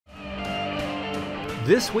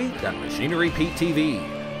This week on Machinery Pete TV,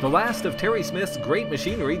 the last of Terry Smith's great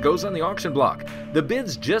machinery goes on the auction block. The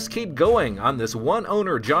bids just keep going on this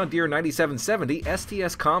one-owner John Deere 9770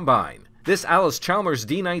 STS Combine. This Alice Chalmers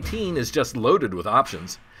D19 is just loaded with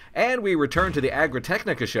options. And we return to the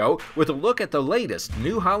Agritechnica show with a look at the latest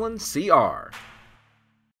New Holland CR.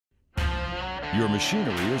 Your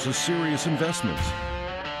machinery is a serious investment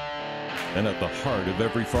and at the heart of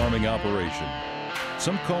every farming operation.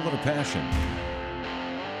 Some call it a passion.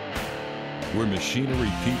 We're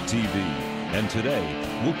Machinery Pete TV, and today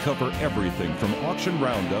we'll cover everything from auction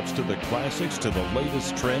roundups to the classics to the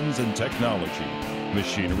latest trends and technology.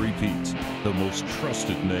 Machinery Pete, the most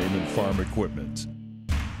trusted name in farm equipment.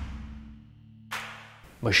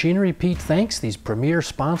 Machinery Pete thanks these premier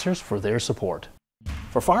sponsors for their support.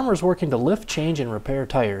 For farmers working to lift, change, and repair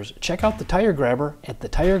tires, check out the Tire Grabber at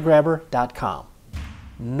thetiregrabber.com.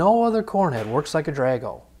 No other cornhead works like a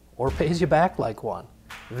Drago, or pays you back like one.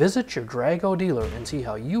 Visit your Drago dealer and see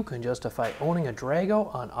how you can justify owning a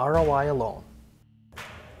Drago on ROI alone.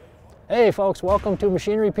 Hey folks, welcome to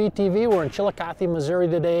Machinery Pete TV. We're in Chillicothe, Missouri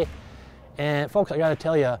today. And folks, I gotta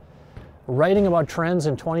tell you, writing about trends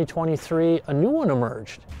in 2023, a new one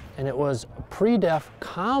emerged. And it was pre-def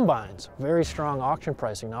combines, very strong auction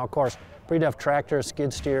pricing. Now of course, pre-def tractors,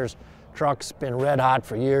 skid steers, trucks, been red hot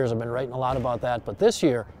for years. I've been writing a lot about that, but this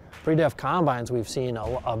year, pre-def combines, we've seen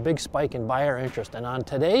a big spike in buyer interest. And on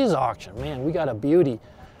today's auction, man, we got a beauty.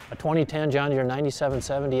 A 2010 John Deere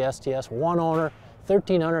 9770 STS, one owner,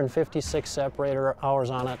 1,356 separator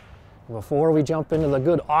hours on it. And before we jump into the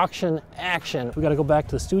good auction action, we gotta go back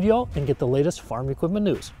to the studio and get the latest farm equipment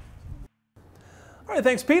news. All right,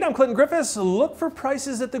 thanks Pete. I'm Clinton Griffiths. Look for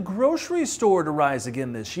prices at the grocery store to rise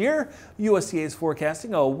again this year. USDA is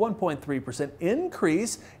forecasting a 1.3%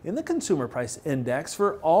 increase in the consumer price index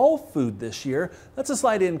for all food this year. That's a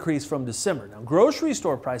slight increase from December. Now, grocery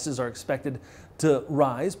store prices are expected to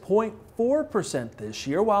rise 0.4% this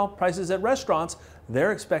year, while prices at restaurants,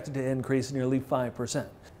 they're expected to increase nearly 5%.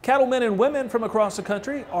 Cattlemen and women from across the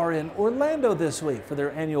country are in Orlando this week for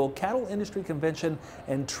their annual Cattle Industry Convention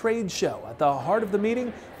and Trade Show. At the heart of the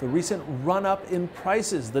meeting, the recent run-up in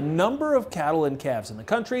prices, the number of cattle and calves in the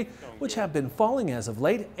country, which have been falling as of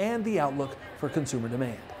late, and the outlook for consumer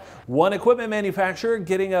demand. One equipment manufacturer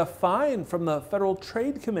getting a fine from the Federal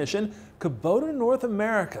Trade Commission, Kubota North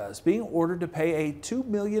America, is being ordered to pay a $2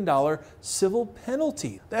 million civil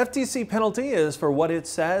penalty. The FTC penalty is for what it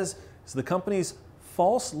says is the company's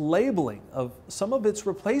false labeling of some of its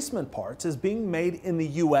replacement parts as being made in the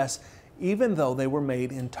U.S. even though they were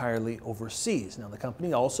made entirely overseas. Now, the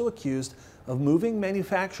company also accused of moving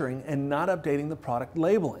manufacturing and not updating the product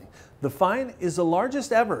labeling. The fine is the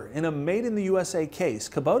largest ever in a Made in the USA case.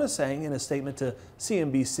 Kubota saying in a statement to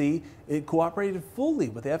CNBC it cooperated fully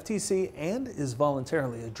with the FTC and is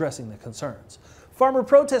voluntarily addressing the concerns. Farmer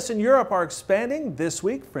protests in Europe are expanding. This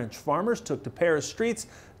week, French farmers took to Paris streets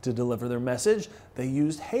to deliver their message. They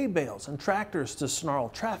used hay bales and tractors to snarl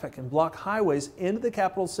traffic and block highways into the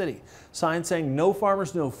capital city. Signs saying "No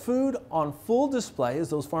farmers, no food" on full display as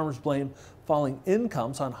those farmers blame falling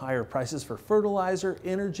incomes on higher prices for fertilizer,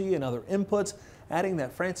 energy, and other inputs, adding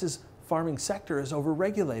that France's farming sector is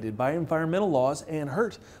overregulated by environmental laws and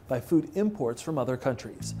hurt by food imports from other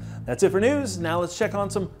countries. That's it for news. Now let's check on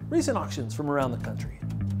some recent auctions from around the country.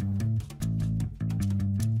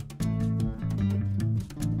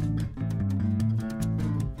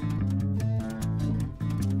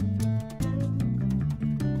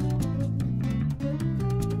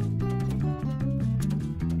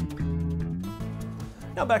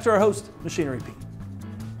 Now back to our host, Machinery Pete.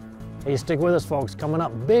 Hey, stick with us folks. Coming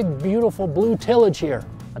up, big beautiful blue tillage here.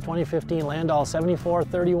 A 2015 Landau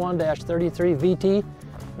 7431-33 VT.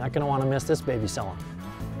 Not gonna wanna miss this baby selling.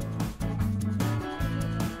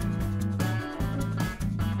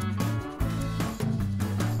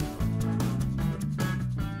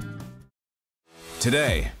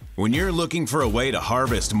 Today, when you're looking for a way to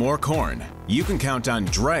harvest more corn, you can count on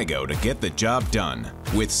Drago to get the job done.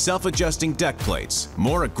 With self-adjusting deck plates,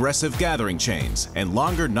 more aggressive gathering chains, and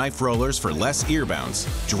longer knife rollers for less ear bounce,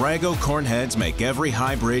 Drago corn heads make every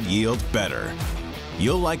hybrid yield better.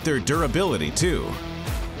 You'll like their durability too.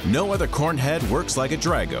 No other corn head works like a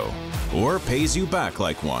Drago, or pays you back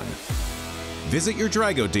like one. Visit your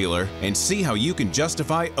Drago dealer and see how you can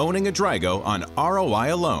justify owning a Drago on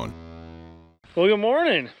ROI alone. Well, good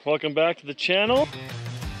morning. Welcome back to the channel.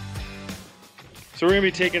 So we're gonna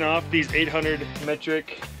be taking off these 800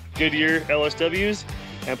 metric Goodyear LSWs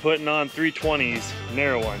and putting on 320s,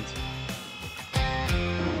 narrow ones.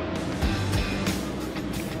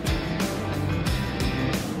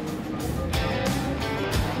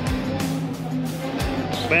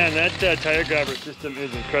 Man, that tire grabber system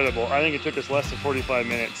is incredible. I think it took us less than 45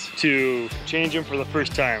 minutes to change them for the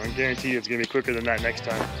first time. I guarantee you it's going to be quicker than that next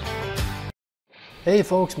time. Hey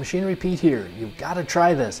folks, Machinery Pete here. You've got to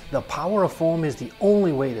try this. The power of foam is the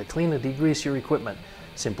only way to clean and degrease your equipment.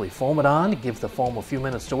 Simply foam it on, give the foam a few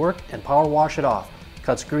minutes to work, and power wash it off.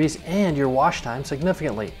 Cuts grease and your wash time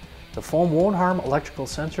significantly. The foam won't harm electrical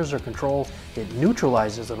sensors or controls. It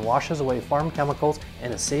neutralizes and washes away farm chemicals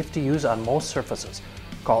and is safe to use on most surfaces.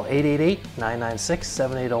 Call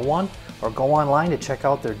 888-996-7801 or go online to check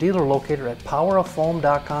out their dealer locator at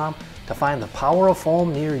poweroffoam.com to find the Power of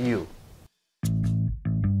Foam near you.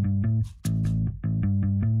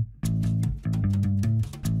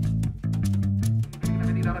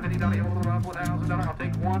 I'll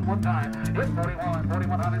take one time. Hit 41,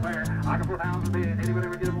 4100 there. I can put pounds a bid. Anybody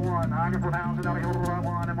ever give one? I can put pounds a dollar.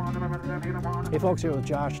 Hey folks, here with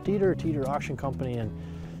Josh Deere Auction Company, and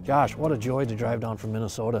Josh, what a joy to drive down from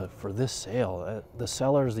Minnesota for this sale. The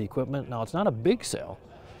sellers, the equipment. Now it's not a big sale,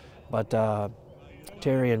 but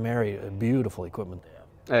Terry and Mary, beautiful equipment.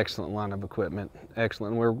 Excellent line of equipment,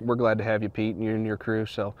 excellent. We're glad to have you, Pete, and you and your crew.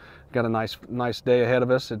 So, got a nice day ahead of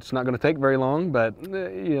us. It's not going to take very long, but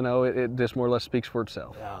you know, it just more or less speaks for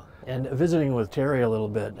itself. Yeah. And visiting with Terry a little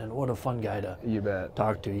bit, and what a fun guy to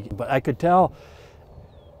talk to. But I could tell.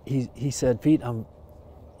 He said, Pete, I'm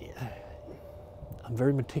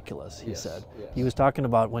very meticulous. He said. Yes. He was talking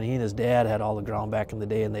about when he and his dad had all the ground back in the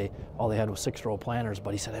day, and all they had was 6-row planters.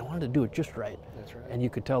 But he said I wanted to do it just right. That's right. And you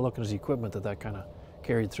could tell looking at his equipment that kind of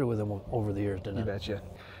carried through with him over the years, didn't it? You betcha.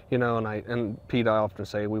 You know, and Pete, I often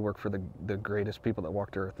say we work for the greatest people that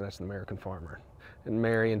walked earth, and that's the American farmer. And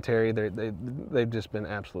Mary and Terry, they've just been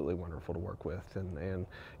absolutely wonderful to work with. And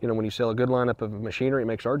you know, when you sell a good lineup of machinery, it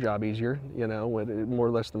makes our job easier. You know, more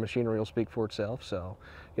or less the machinery will speak for itself. So,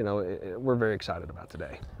 you know, we're very excited about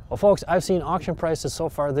today. Well, folks, I've seen auction prices so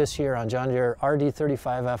far this year on John Deere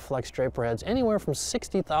RD35F Flex Draper heads anywhere from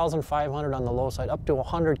 $60,500 on the low side up to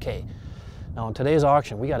 $100K. Now in today's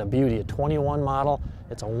auction, we got a beauty, a 21 model.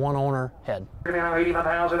 It's a one-owner head. Now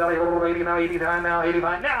 85,000, now 89, now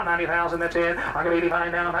 85, now 90,000. That's it. I got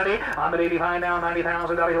 85 now, 90. I'm at 85 now,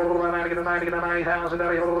 90,000. I get 90,000.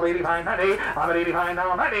 85, 90. I'm at 85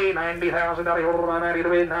 now, 90. 90,000. 90 to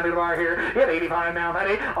win, 90 to buy here. Hit 85 now,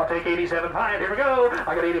 90. I'll take 87.5. Here we go.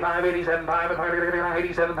 I got 85, 87.5,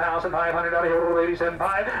 87,500.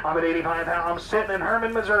 87.5. I'm at 85,000. I'm sitting in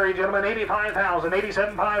Herman, Missouri, gentlemen. 85,000.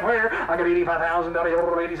 87.5 where? I got 85,000.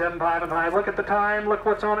 87.5 and 5. Look at the time. Look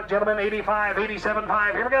what's on it, gentlemen. 85,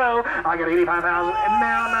 87.5. Here we go. I got 85,000 and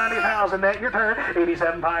now 90,000. Net your turn.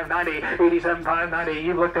 87.5, 90. 87.5, 90.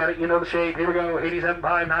 You've looked at it. You know the shape. Here we go.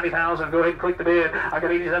 87.5, 90,000. Go ahead and click the bid. I got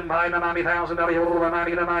 87.5 to 90,000. 90 to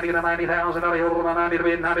 90 to 90,000. 90 to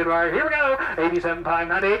bid. 90 to buy. Here we go. 87.5,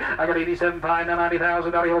 90. I got 87.5 to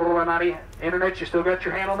 90,000. 90 to 90. Internet, you still got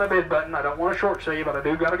your hand on the bid button. I don't want to short sell you, but I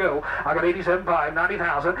do got to go. I got 87.5,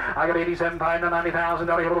 90,000. I got 87.5 to 90,000.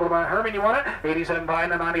 Herman, you want it? 87.5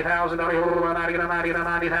 to 90,000. 90 to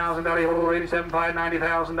 90,000. 87.5,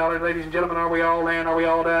 90,000. Ladies and gentlemen, are we all in? Are we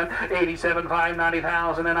all done? 87.5,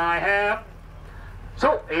 90,000, and I have.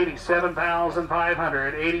 So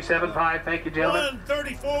 87,500. 87.5. Thank you, gentlemen.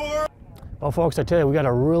 134. Well, folks, I tell you, we got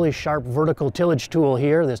a really sharp vertical tillage tool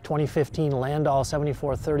here, this 2015 Landau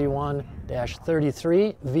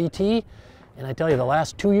 7431-33 VT. And I tell you, the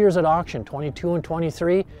last 2 years at auction, 22 and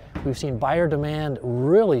 23, we've seen buyer demand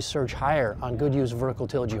really surge higher on good used vertical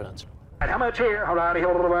tillage units. How much here? Hold on,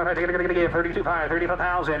 32.5,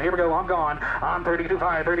 35,000. Here we go. I'm gone. I'm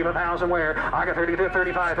 32.5, 35,000. Where? I got 32,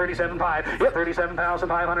 35, 37.5. Yep,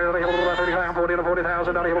 37,500. 35, 40 to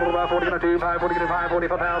 40,000. 40 to 2, 5, 40 to 5,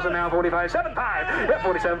 45,000. Now 45.75. Yep,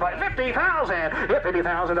 47.5, 50,000. Yep,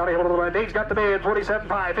 50,000. Dave's got the bid.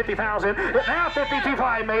 47.5, 50,000. Yep, now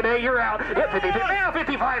 52.5. Mayday, you're out. Yep, 52. Now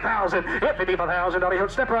 55,000. Yep, 55,000.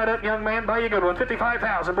 Step right up, young man. Buy you a good one.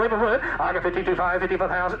 55,000. Believe it would. I got 52.5,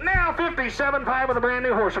 55,000. Now 57.5 with a brand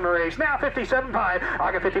new horse in the race. Now 57.5.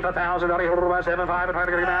 I got 55,000. 75 and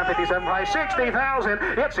 57.5. 60,000.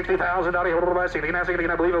 Yep, 60,000. 60. Now 60.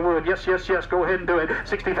 I believe it would. Yes, yes, yes. Go ahead and do it.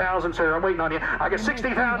 60,000, sir. I'm waiting on you. I got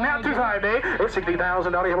 60,000. Now 25 day. It's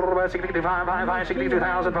 60,000.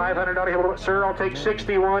 62,500. Sir, I'll take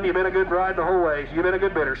 61. You've been a good ride the whole way. You've been a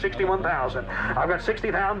good bidder. 61,000. I've got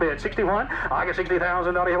 60,000 bid. 61. I got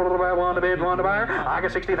 60,000. One to bid. One to buyer. I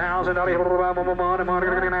got 60,000.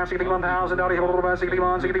 61,000. 61. Now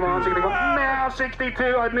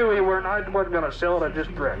 62. I knew he weren't. I wasn't going to sell it. I just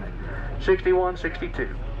threatened it. 61, 62.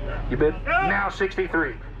 You bid? Now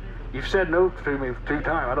 63. You've said no to me 2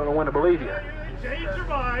 times. I don't know when to believe you. Change your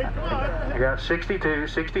mind. Come on. I got 62,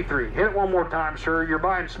 63. Hit it one more time, sir. You're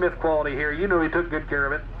buying Smith quality here. You know he took good care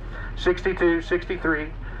of it. 62,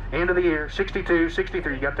 63. End of the year, 62,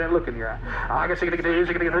 63. You got that look in your eye. I got 62,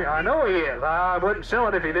 63. I know he is. I wouldn't sell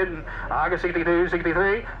it if he didn't. I got 62,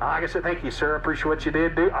 63. I guess thank you, sir. Appreciate what you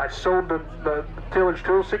did do. I sold the tillage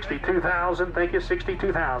tool, 62,000. Thank you,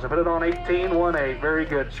 62,000. Put it on 1818. Very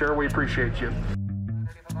good, sir. We appreciate you.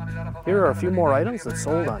 Here are a few more items that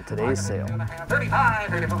sold on today's sale. 35,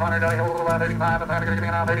 3,500,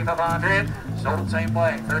 35, 3,500. Sold the same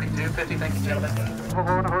way. 32.50. Thank you, gentlemen.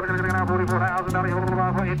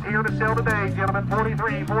 $44,000. It's here to sell today, gentlemen.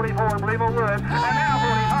 43, 44, believe it would. And now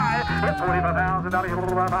 45. It's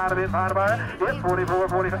 $45,000. It's 44,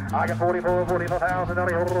 45. I got 44,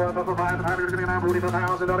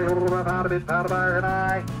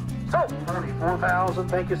 $44,000. So, 44,000,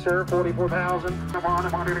 thank you, sir. 44,000. Come on,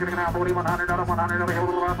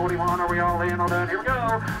 4,100, 41. Are we all in on that? Here we go.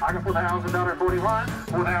 I got $4,000, 41,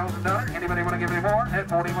 $4,000. Anybody want to give me more? At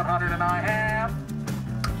 4,100, and I have.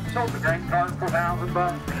 Sold the grain cart,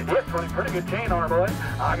 $4,000. Yes, pretty good chain on her, boy.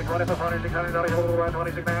 I get $2,500, $600,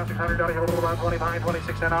 $26,600, $25,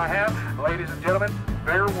 $26, and I have. Ladies and gentlemen,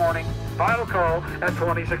 fair warning, final call at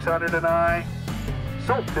 $2,600, and I.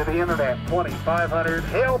 Sold to the internet, 2,500,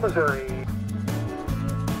 Hale, Missouri.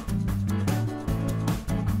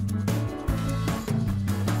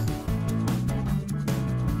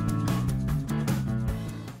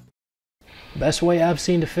 Best way I've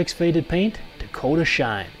seen to fix faded paint? Dakota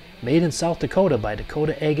Shine. Made in South Dakota by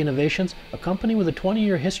Dakota Ag Innovations, a company with a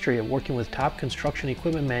 20-year history of working with top construction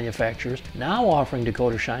equipment manufacturers, now offering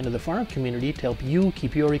Dakota Shine to the farm community to help you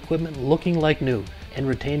keep your equipment looking like new and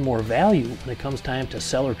retain more value when it comes time to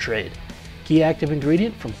sell or trade. Key active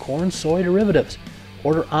ingredient from corn, soy derivatives.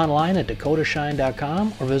 Order online at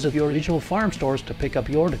dakotashine.com or visit your regional farm stores to pick up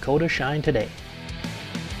your Dakota Shine today.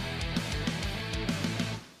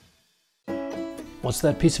 What's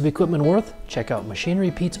that piece of equipment worth? Check out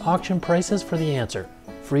Machinery Pete's auction prices for the answer.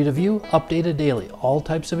 Free to view, updated daily, all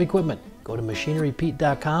types of equipment. Go to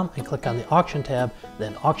machinerypete.com and click on the auction tab,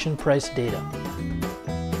 then auction price data.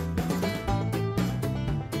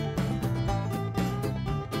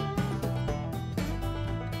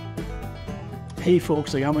 Hey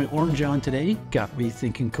folks, I got my orange on today. Got me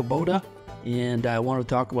thinking Kubota, and I want to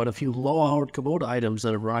talk about a few low-hour Kubota items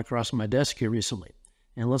that have run across my desk here recently.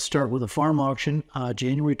 And let's start with a farm auction,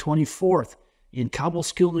 January 24th in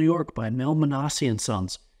Cobleskill, New York by Mel Manassi &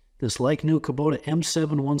 Sons. This like-new Kubota M7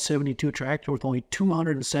 172 tractor with only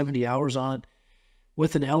 270 hours on it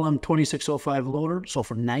with an LM2605 loader, sold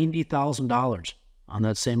for $90,000. On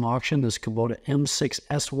that same auction, this Kubota M6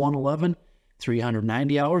 S111,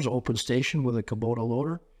 390 hours, open station with a Kubota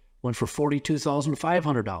loader, went for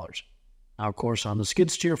 $42,500. Now, of course, on the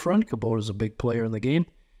skid steer front, Kubota is a big player in the game.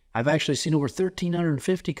 I've actually seen over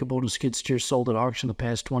 1,350 Kubota skid steers sold at auction the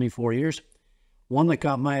past 24 years. One that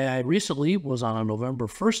caught my eye recently was on a November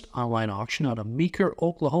 1st online auction out of Meeker,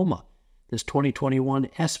 Oklahoma. This 2021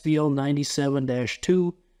 SVL 97-2,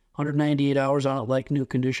 198 hours on it, like new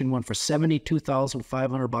condition, went for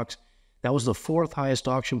 $72,500. That was the fourth highest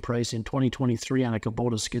auction price in 2023 on a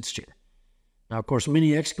Kubota skid steer. Now, of course,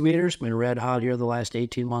 mini excavators been red hot here the last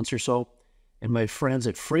 18 months or so, and my friends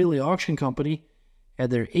at Fraley Auction Company had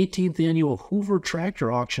their 18th annual Hoover Tractor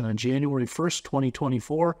Auction on January 1st,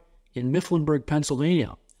 2024 in Mifflinburg,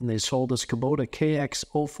 Pennsylvania. And they sold this Kubota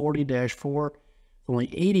KX040-4.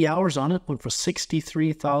 Only 80 hours on it, went for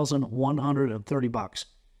 $63,130.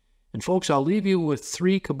 And folks, I'll leave you with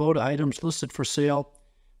 3 Kubota items listed for sale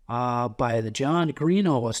by the John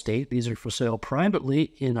Greeno Estate. These are for sale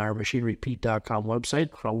privately in our MachineryPete.com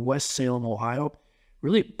website from West Salem, Ohio.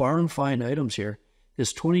 Really barn-find items here.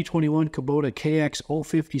 This 2021 Kubota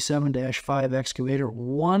KX057-5 excavator,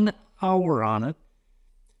 1 hour on it.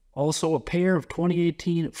 Also a pair of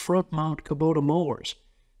 2018 front mount Kubota mowers.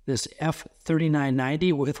 This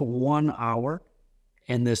F3990 with 1 hour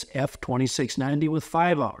and this F2690 with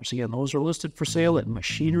 5 hours. Again, those are listed for sale at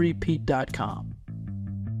MachineryPete.com.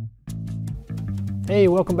 Hey,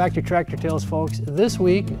 welcome back to Tractor Tales, folks. This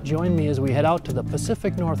week, join me as we head out to the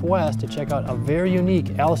Pacific Northwest to check out a very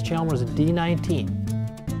unique Allis-Chalmers D19.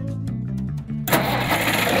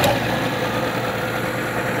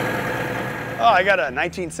 I got a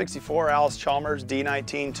 1964 Allis-Chalmers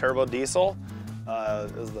D19 turbo diesel.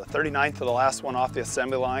 It was the 39th of the last one off the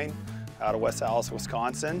assembly line out of West Allis,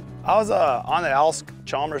 Wisconsin. I was on the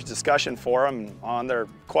Allis-Chalmers discussion forum on there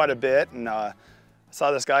quite a bit, and I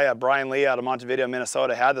saw this guy, Brian Lee out of Montevideo,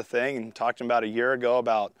 Minnesota, had the thing, and talked to him about a year ago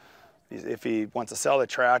about if he wants to sell the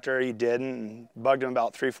tractor. He didn't, and bugged him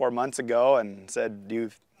about 3-4 months ago and said, do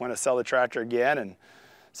you want to sell the tractor again? And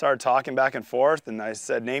started talking back and forth, and I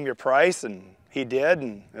said, name your price, and he did,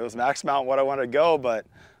 and it was maxed out what I wanted to go, but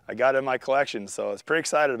I got it in my collection, so I was pretty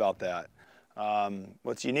excited about that.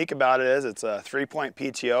 What's unique about it is it's a 3-point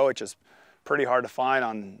PTO, which is pretty hard to find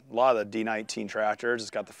on a lot of the D19 tractors. It's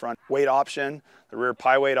got the front weight option, the rear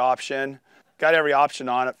pie weight option, got every option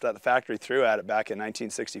on it that the factory threw at it back in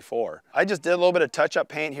 1964. I just did a little bit of touch-up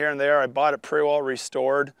paint here and there. I bought it pretty well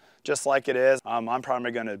restored, just like it is. I'm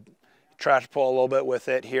probably going to tractor pull a little bit with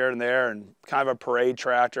it here and there, and kind of a parade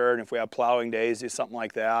tractor, and if we have plowing days, do something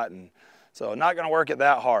like that. And so not going to work it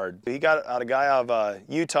that hard. He got a guy out of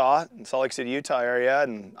Utah, Salt Lake City, Utah area,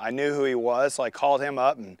 and I knew who he was, so I called him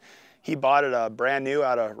up, and he bought it brand new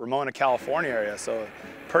out of Ramona, California area. So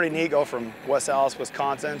pretty neat, go from West Allis,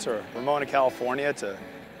 Wisconsin to Ramona, California to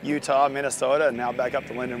Utah, Minnesota, and now back up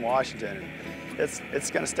to Linden, Washington. And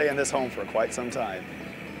it's going to stay in this home for quite some time.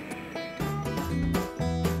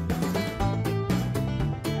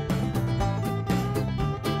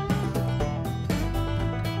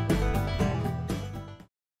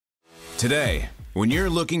 Today, when you're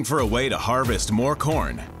looking for a way to harvest more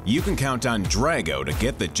corn, you can count on Drago to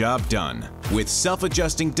get the job done. With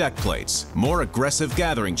self-adjusting deck plates, more aggressive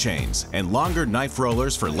gathering chains, and longer knife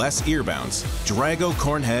rollers for less ear bounce, Drago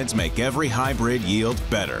corn heads make every hybrid yield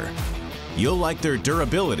better. You'll like their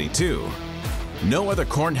durability too. No other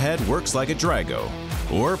corn head works like a Drago,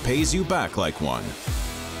 or pays you back like one.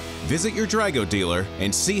 Visit your Drago dealer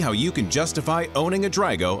and see how you can justify owning a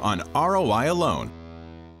Drago on ROI alone.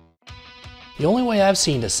 The only way I've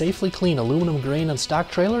seen to safely clean aluminum grain on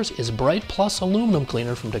stock trailers is Bright Plus Aluminum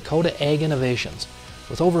Cleaner from Dakota Ag Innovations.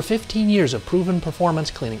 With over 15 years of proven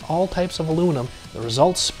performance cleaning all types of aluminum, the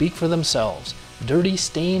results speak for themselves. Dirty,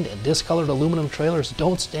 stained, and discolored aluminum trailers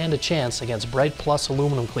don't stand a chance against Bright Plus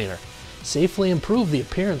Aluminum Cleaner. Safely improve the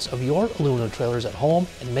appearance of your aluminum trailers at home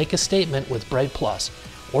and make a statement with Bright Plus.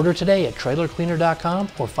 Order today at trailercleaner.com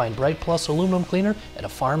or find Bright Plus Aluminum Cleaner at a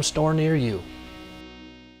farm store near you.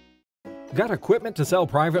 Got equipment to sell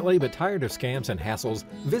privately but tired of scams and hassles?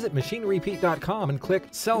 Visit MachineryPete.com and click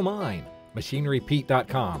Sell Mine.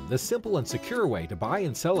 MachineryPete.com, the simple and secure way to buy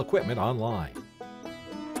and sell equipment online.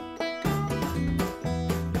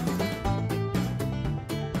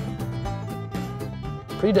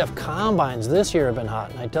 Pre-def combines this year have been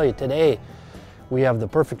hot, and I tell you today we have the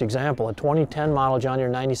perfect example, a 2010 model John Deere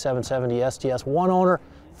 9770 STS, one owner,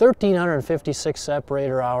 1,356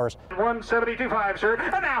 separator hours. 172.5, sir,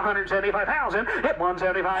 and now 175,000. Hit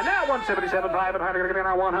 175, now 177.5, and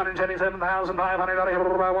 177,500,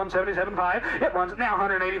 177.5. Hit one, now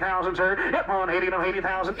 180,000, sir. Hit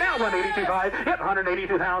 180,000, now 182.5. Hit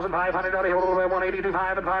 182,500,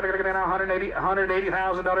 182.5, and 500, now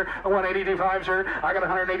 $180,000, 182.5, sir. I got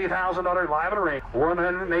 $180,000 live in a ring.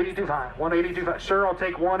 182.5, 182.5. Sir, I'll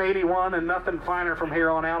take 181 and nothing finer from here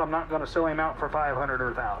on out. I'm not going to sell him out for 500 or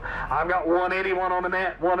 1,000. I've got 181 on the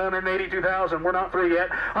net, 182,000. We're not through yet.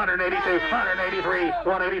 182, 183,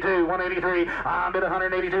 182, 183. I'm at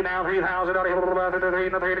 182 now, 3,000. Now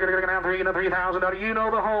 3,000. You know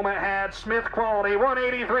the home it had Smith quality.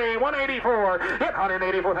 183, 184. Hit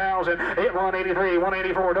 184,000. Hit 183,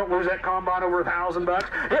 184. Don't lose that combine over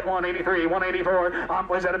 $1,000. Hit 183, 184.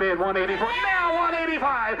 Was that a bid? 184. Now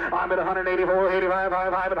 185. I'm at 184, 85,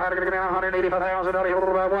 55,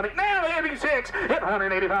 185,000. Now 86. Hit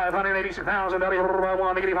 185, 186,000,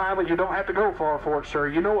 185, but you don't have to go far for it, sir.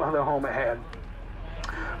 You know the home it had.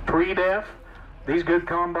 Pre-def, these good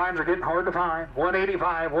combines are getting hard to find.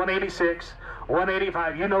 185, 186,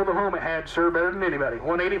 185. You know the home it had, sir, better than anybody.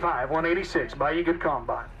 185, 186. Buy you good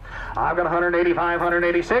combine. I've got 185,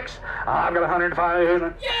 186. I've got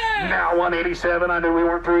 105. Yeah! Now 187. I knew we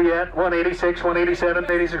weren't through yet. 186, 187,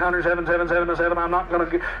 8600, 777. I'm not going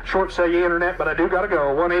to short sell you internet, but I do got to go.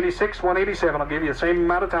 186, 187. I'll give you the same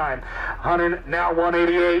amount of time. 100. Now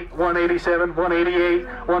 188, 187, 188,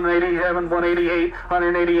 187, 188,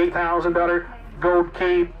 $188,000. Gold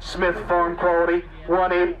Key, Smith Farm quality.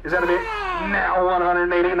 180. Is that a bit? Now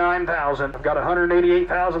 189,000. I've got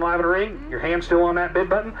 188,000 live in the ring. Your hand's still on that bid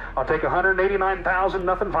button. I'll take 189,000,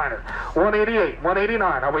 nothing finer. 188,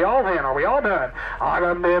 189. Are we all in? Are we all done? I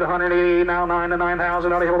got a bid 188 now, 9 to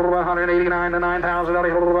 9,000. 189 to 9,000.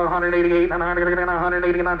 188 to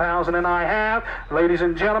 189,000, and I have, ladies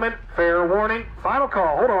and gentlemen, fair warning. Final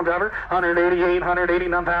call. Hold on, driver. 188,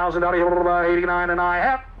 189,000. 89, and I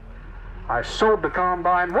have. I sold the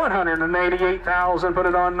combine 188,000, put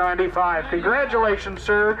it on 95. Congratulations,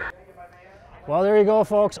 sir. Well, there you go,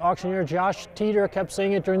 folks. Auctioneer Josh Teeter kept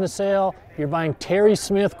saying it during the sale. You're buying Terry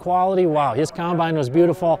Smith quality. Wow, his combine was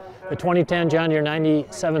beautiful. The 2010 John Deere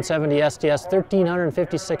 9770 STS,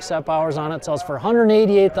 1,356 SEP hours on it, sells for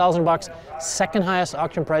 $188,000, second highest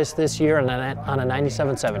auction price this year on a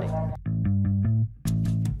 9770.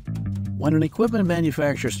 When an equipment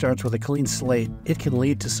manufacturer starts with a clean slate, it can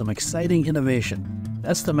lead to some exciting innovation.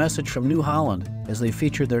 That's the message from New Holland as they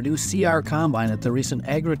featured their new CR Combine at the recent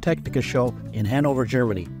Agritechnica show in Hanover,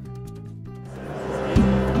 Germany.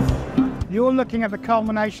 You're looking at the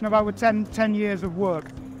culmination of over 10 years of work.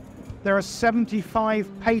 There are 75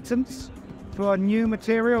 patents for new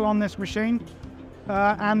material on this machine,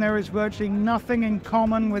 and there is virtually nothing in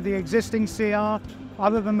common with the existing CR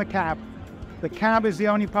other than the cab. The cab is the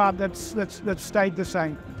only part that's stayed the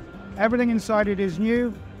same. Everything inside it is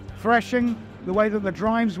new, threshing, the way that the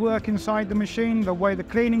drives work inside the machine, the way the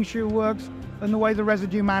cleaning shoe works, and the way the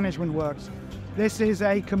residue management works. This is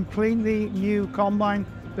a completely new combine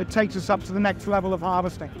that takes us up to the next level of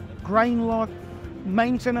harvesting. Grain lock,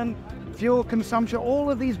 maintenance, fuel consumption,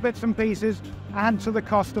 all of these bits and pieces add to the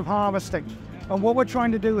cost of harvesting. And what we're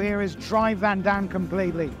trying to do here is drive that down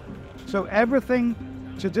completely. So everything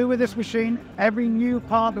to do with this machine, every new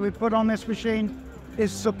part that we put on this machine is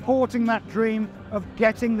supporting that dream of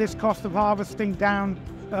getting this cost of harvesting down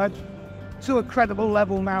to a credible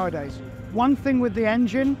level nowadays. One thing with the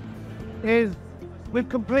engine is we've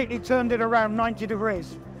completely turned it around 90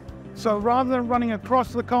 degrees. So rather than running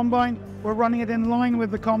across the combine, we're running it in line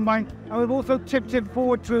with the combine, and we've also tipped it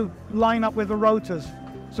forward to line up with the rotors.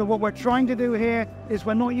 So what we're trying to do here is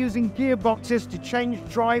we're not using gearboxes to change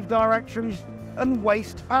drive directions and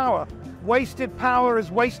waste power. Wasted power is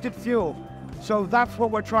wasted fuel. So that's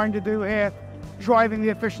what we're trying to do here, driving the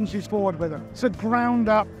efficiencies forward with it. It's a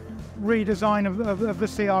ground-up redesign of the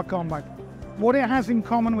CR Combine. What it has in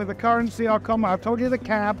common with the current CR Combine, I've told you the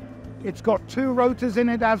cab, it's got 2 rotors in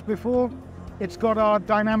it as before. It's got our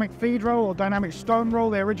dynamic feed roll, or dynamic stone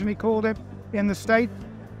roll, they originally called it in the state,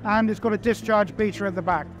 and it's got a discharge beater at the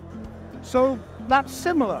back. So that's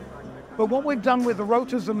similar, but what we've done with the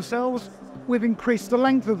rotors themselves, we've increased the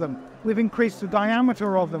length of them. We've increased the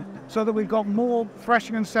diameter of them so that we've got more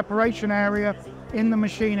threshing and separation area in the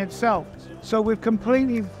machine itself. So we've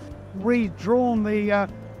completely redrawn the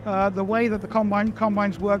way that the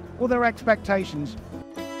combines work, or their expectations.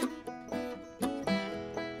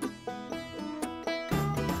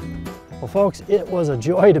 Well, folks, it was a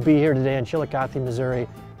joy to be here today in Chillicothe, Missouri.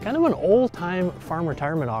 Kind of an old-time farm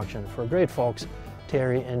retirement auction for great folks,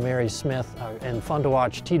 Terry and Mary Smith, and fun to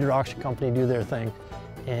watch Teeter Auction Company do their thing.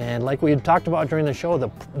 And like we had talked about during the show,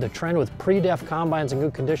 the trend with pre-def combines in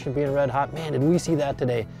good condition being red hot, man, did we see that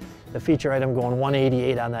today. The feature item going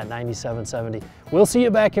 188 on that 9770. We'll see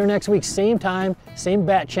you back here next week, same time, same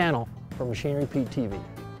bat channel for Machinery Pete TV.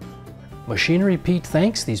 Machinery Pete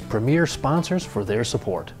thanks these premier sponsors for their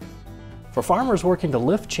support. For farmers working to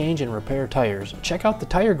lift, change, and repair tires, check out the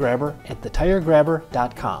Tire Grabber at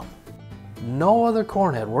thetiregrabber.com. No other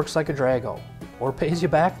cornhead works like a Drago or pays you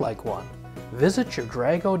back like one. Visit your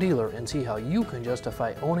Drago dealer and see how you can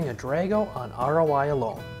justify owning a Drago on ROI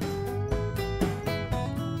alone.